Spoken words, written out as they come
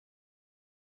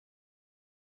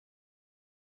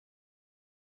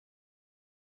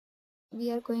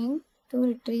we are going to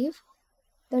retrieve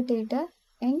the data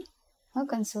in a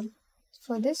console.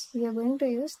 For this, we are going to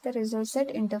use the result set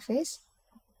interface.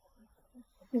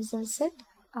 Result set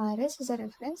rs is a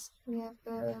reference. We are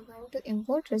going to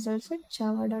import result set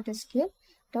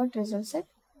java.sql.result set.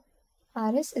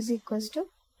 rs is equals to,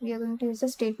 we are going to use the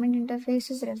statement interface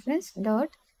as reference dot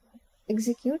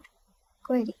execute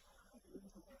query.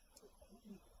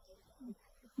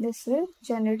 This will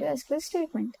generate a SQL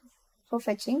statement for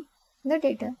fetching the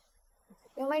data.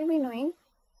 You might be knowing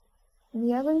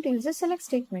we are going to use a select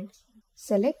statement.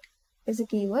 Select is a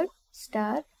keyword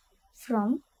star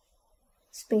from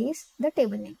space the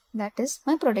table name, that is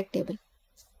my product table.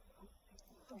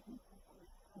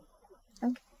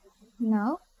 Okay.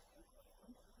 Now,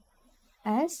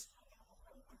 as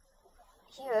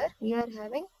here we are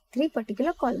having 3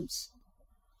 particular columns,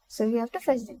 so we have to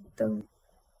fetch them. So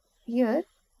here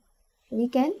we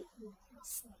can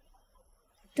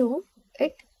do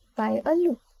it by a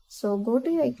loop. So go to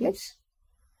your Eclipse.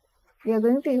 We are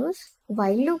going to use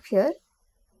while loop here.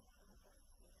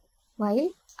 While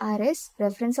rs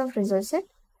reference of result set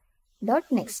dot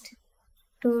next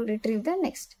to retrieve the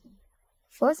next.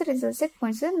 First result set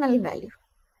points to the null value,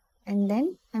 and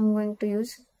then I am going to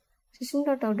use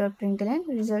system.out.println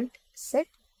result set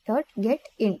dot get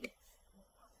int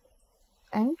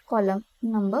and column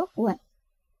number 1.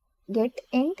 Get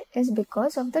int is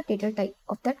because of the data type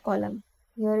of that column.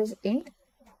 Here is int,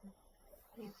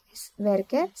 here is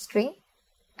varchar, string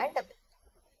and double.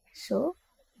 So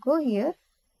go here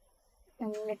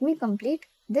and let me complete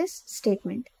this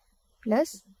statement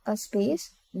plus a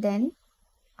space, then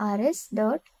rs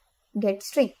dot get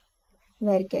string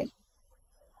varchar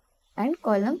and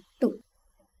column 2,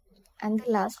 and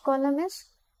the last column is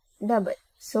double,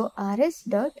 so rs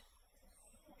dot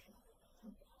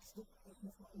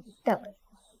double.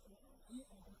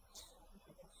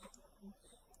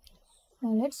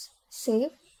 Now let's save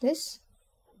this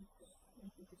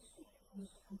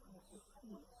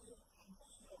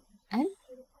and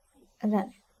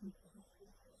run.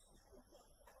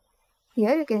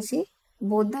 Here you can see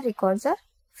both the records are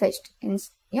fetched in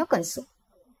your console.